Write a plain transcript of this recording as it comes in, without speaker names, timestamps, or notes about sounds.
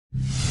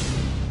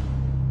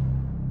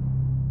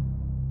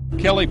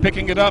Kelly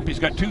picking it up. He's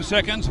got 2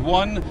 seconds.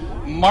 One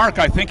mark.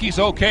 I think he's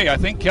okay. I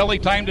think Kelly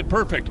timed it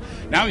perfect.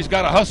 Now he's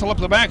got to hustle up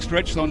the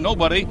backstretch so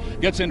nobody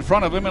gets in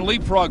front of him and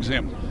leapfrogs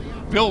him.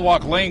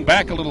 Vilwalk laying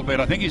back a little bit.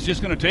 I think he's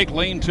just going to take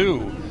lane 2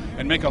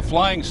 and make a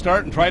flying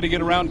start and try to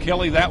get around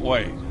Kelly that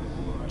way.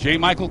 J.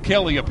 Michael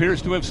Kelly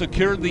appears to have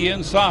secured the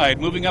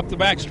inside, moving up the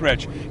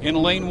backstretch in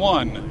lane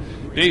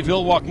 1. Dave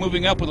Vilwalk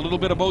moving up with a little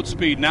bit of boat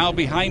speed. Now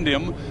behind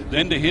him,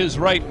 then to his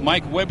right,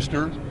 Mike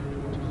Webster.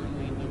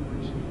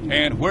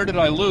 And where did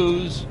I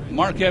lose?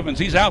 Mark Evans.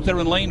 He's out there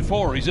in lane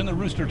 4. He's in the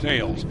Rooster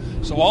Tails.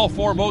 So all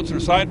 4 boats are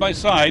side by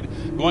side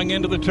going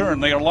into the turn.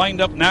 They are lined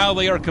up now.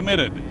 They are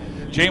committed.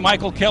 J.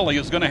 Michael Kelly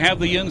is going to have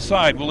the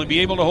inside. Will he be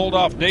able to hold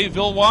off Dave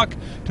Vilwalk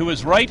to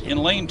his right in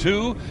lane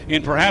 2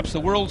 in perhaps the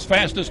world's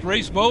fastest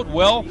race boat?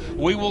 Well,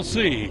 we will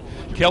see.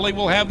 Kelly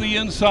will have the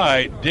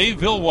inside. Dave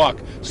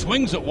Vilwalk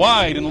swings it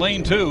wide in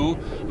lane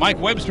 2. Mike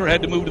Webster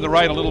had to move to the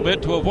right a little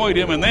bit to avoid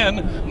him, and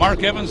then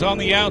Mark Evans on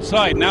the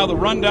outside. Now the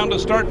run down to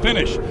start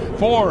finish.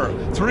 4,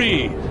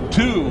 3,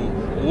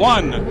 2,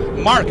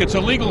 1. Mark, it's a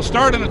legal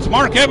start, and it's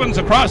Mark Evans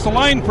across the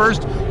line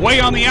first,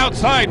 way on the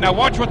outside. Now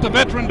watch what the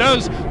veteran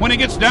does when he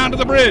gets down to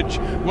the bridge.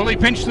 Will he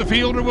pinch the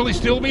field, or will he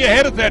still be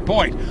ahead at that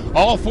point?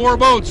 All 4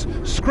 boats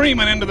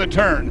screaming into the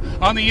turn.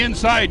 On the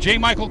inside, J.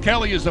 Michael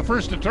Kelly is the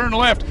first to turn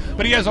left,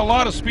 but he has a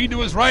lot of speed to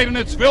his right, and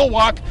it's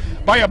Vilwalk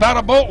by about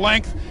a boat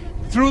length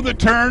through the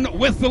turn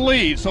with the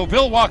lead. So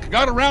Vilwalk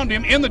got around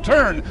him in the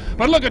turn,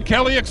 but look at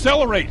Kelly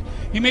accelerate.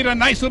 He made a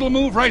nice little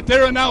move right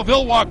there, and now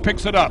Vilwalk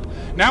picks it up.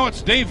 Now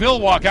it's Dave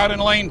Vilwalk out in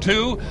lane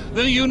 2.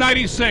 The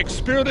U-96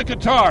 Spirit of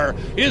Qatar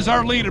is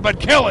our leader, but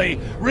Kelly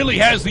really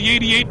has the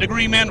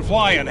 88-degree men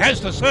flying. Has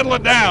to settle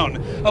it down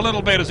a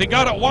little bit as he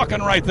got it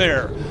walking right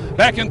there.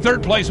 Back in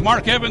third place,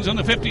 Mark Evans in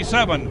the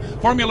 57,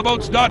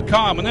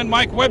 formulaboats.com, and then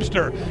Mike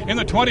Webster in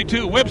the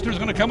 22. Webster's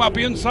going to come up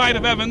inside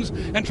of Evans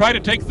and try to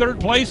take third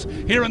place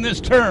here in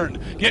this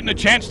turn, getting a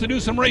chance to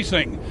do some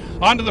racing.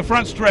 Onto the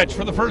front stretch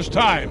for the first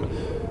time.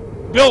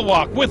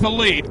 Vilwalk with the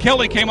lead.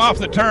 Kelly came off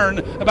the turn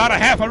about a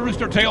half a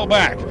rooster tail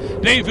back.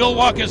 Dave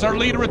Vilwalk is our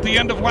leader at the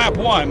end of lap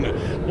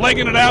 1,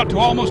 legging it out to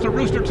almost a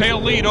rooster tail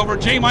lead over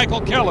J.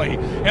 Michael Kelly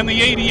and the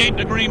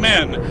 88-degree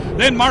men.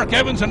 Then Mark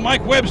Evans and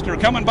Mike Webster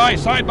coming by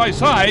side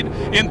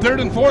in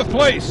third and fourth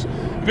place.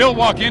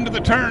 Vilwalk into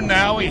the turn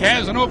now. He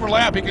has an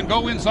overlap. He can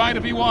go inside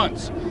if he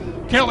wants.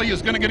 Kelly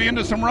is going to get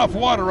into some rough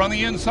water on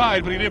the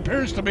inside, but he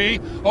appears to be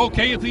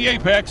okay at the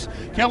apex.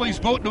 Kelly's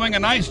boat doing a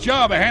nice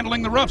job of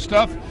handling the rough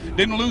stuff.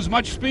 Didn't lose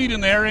much speed in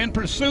there in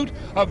pursuit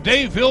of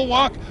Dave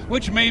Vilwalk,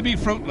 which may be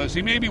fruitless.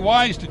 He may be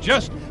wise to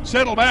just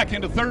settle back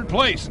into third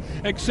place,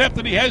 except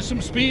that he has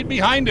some speed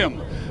behind him.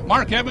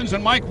 Mark Evans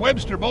and Mike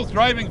Webster both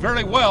driving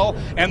very well,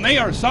 and they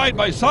are side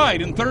by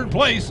side in third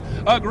place.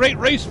 A great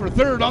race for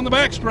third on the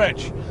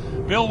backstretch.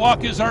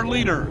 Vilwalk is our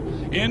leader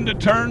into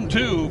turn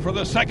 2 for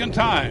the second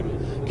time.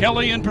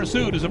 Kelly in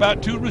pursuit is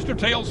about 2 rooster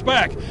tails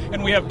back,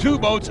 and we have 2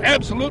 boats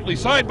absolutely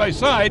side by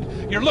side.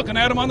 You're looking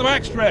at them on the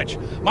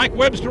backstretch. Mike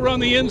Webster on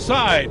the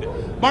inside,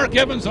 Mark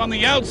Evans on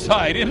the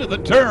outside into the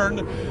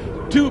turn.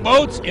 2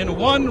 boats in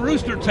 1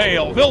 rooster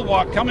tail.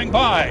 Vilwalk coming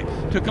by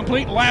to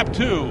complete lap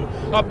 2.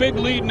 A big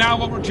lead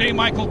now over J.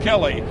 Michael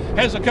Kelly.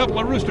 Has a couple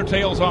of rooster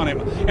tails on him.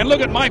 And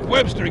look at Mike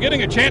Webster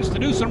getting a chance to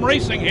do some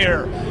racing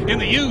here in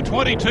the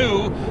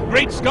U-22.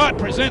 Great Scott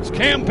presents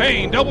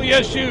Campaign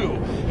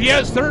WSU. He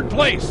has third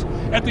place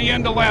at the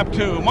end of lap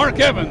 2. Mark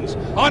Evans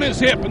on his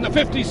hip in the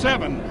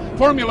 57.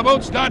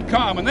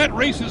 formulaboats.com, and that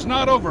race is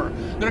not over.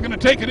 They're going to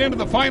take it into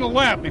the final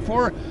lap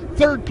before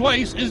third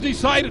place is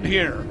decided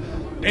here.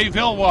 Dave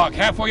Vilwalk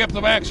halfway up the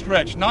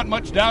backstretch. Not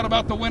much doubt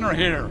about the winner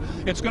here.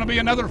 It's going to be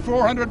another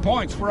 400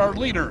 points for our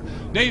leader,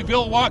 Dave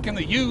Vilwalk in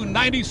the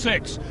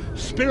U-96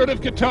 Spirit of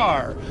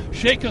Qatar.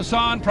 Sheikh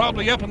Hassan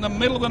probably up in the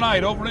middle of the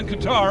night over in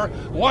Qatar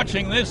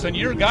watching this, and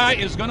your guy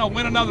is going to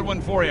win another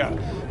one for you.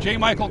 J.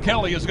 Michael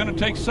Kelly is going to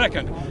take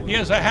second. He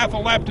has a half a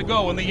lap to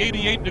go in the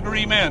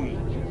 88-degree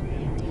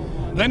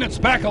men. Then it's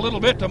back a little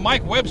bit to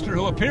Mike Webster,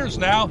 who appears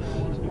now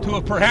to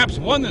have perhaps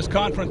won this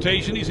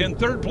confrontation. He's in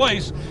third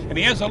place, and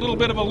he has a little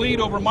bit of a lead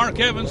over Mark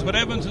Evans, but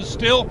Evans is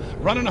still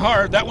running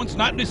hard. That one's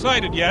not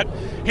decided yet.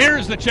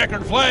 Here's the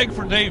checkered flag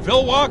for Dave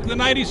Vilwalk, the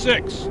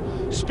 96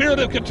 Spirit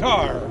of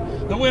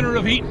Qatar, the winner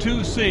of Heat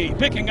 2C,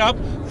 picking up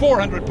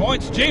 400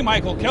 points. J.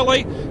 Michael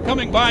Kelly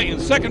coming by in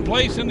second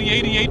place in the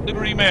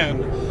 88-degree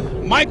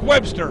men. Mike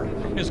Webster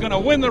is going to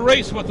win the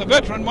race with the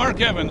veteran Mark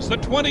Evans, the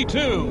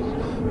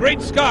 22.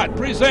 Great Scott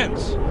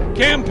presents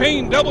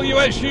Campaign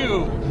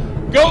WSU.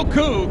 Go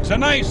Cougs, a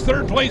nice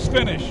third place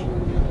finish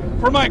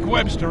for Mike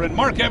Webster, and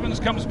Mark Evans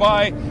comes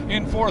by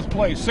in fourth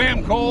place.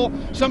 Sam Cole,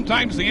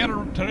 sometimes the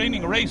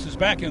entertaining race is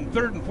back in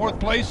third and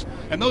fourth place,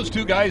 and those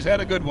 2 guys had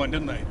a good one,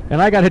 didn't they?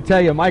 And I got to tell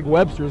you, Mike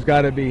Webster's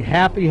got to be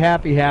happy.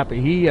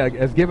 He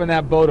has given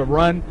that boat a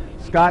run.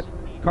 Scott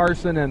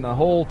Carson and the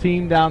whole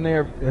team down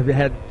there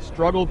had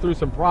struggled through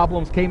some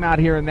problems, came out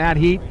here in that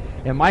heat,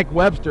 and Mike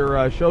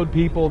Webster showed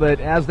people that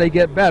as they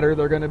get better,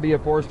 they're going to be a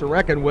force to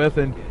reckon with,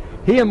 and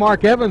he and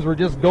Mark Evans were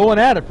just going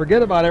at it.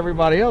 Forget about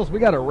everybody else. We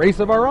got a race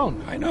of our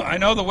own. I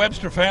know the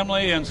Webster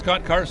family and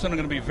Scott Carson are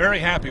going to be very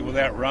happy with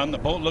that run. The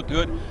boat looked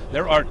good.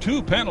 There are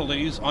 2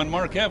 penalties on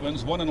Mark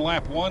Evans, one in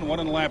lap 1, one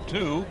in lap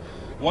 2.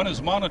 One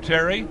is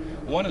monetary,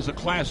 one is a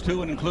Class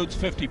 2 and includes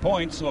 50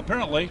 points. So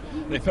apparently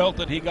they felt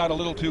that he got a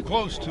little too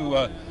close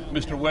to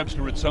Mr.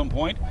 Webster at some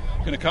point.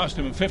 Going to cost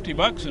him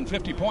 $50 and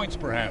 50 points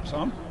perhaps,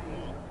 huh?